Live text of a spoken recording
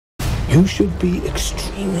You should be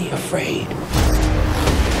extremely afraid.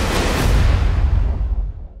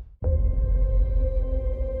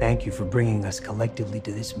 Thank you for bringing us collectively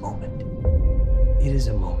to this moment. It is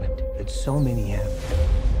a moment that so many have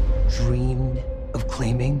dreamed of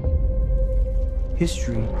claiming.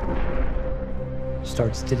 History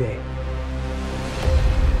starts today.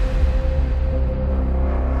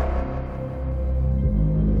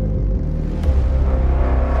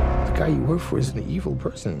 The guy you work for is an evil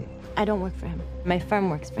person. I don't work for him. My firm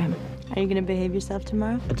works for him. Are you gonna behave yourself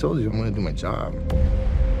tomorrow? I told you I'm gonna do my job.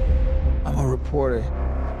 I'm a reporter.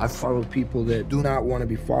 I follow people that do not want to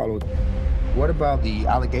be followed. What about the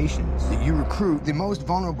allegations that you recruit the most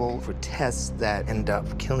vulnerable for tests that end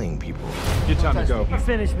up killing people? Your time to go. You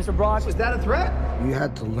finished, Mr. Broad. Was that a threat? You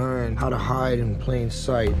had to learn how to hide in plain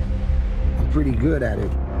sight. I'm pretty good at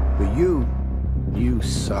it. But you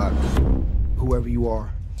suck. Whoever you are.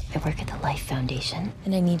 I work at the Life Foundation,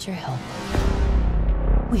 and I need your help.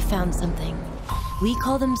 We found something. We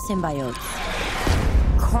call them symbiotes.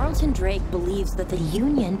 Carlton Drake believes that the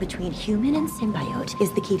union between human and symbiote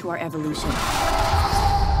is the key to our evolution.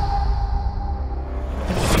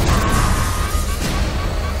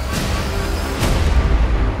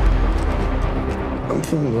 I'm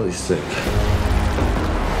feeling really sick.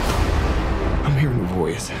 I'm hearing a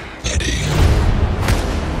voice. Eddie.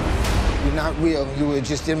 You're not real. You were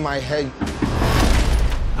just in my head.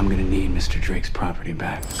 I'm gonna need Mr. Drake's property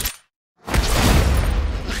back.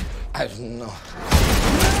 I don't know.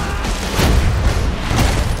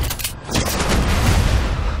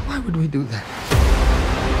 Why would we do that?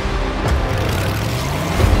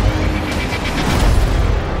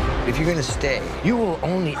 If you're gonna stay, you will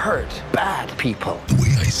only hurt bad people. The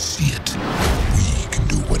way I see it, we can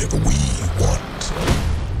do whatever we want.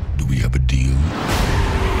 Do we have a deal?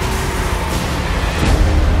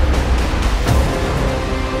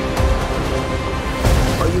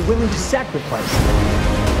 Are you willing to sacrifice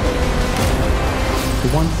the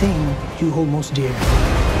one thing you hold most dear?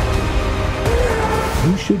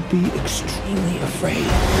 You should be extremely afraid.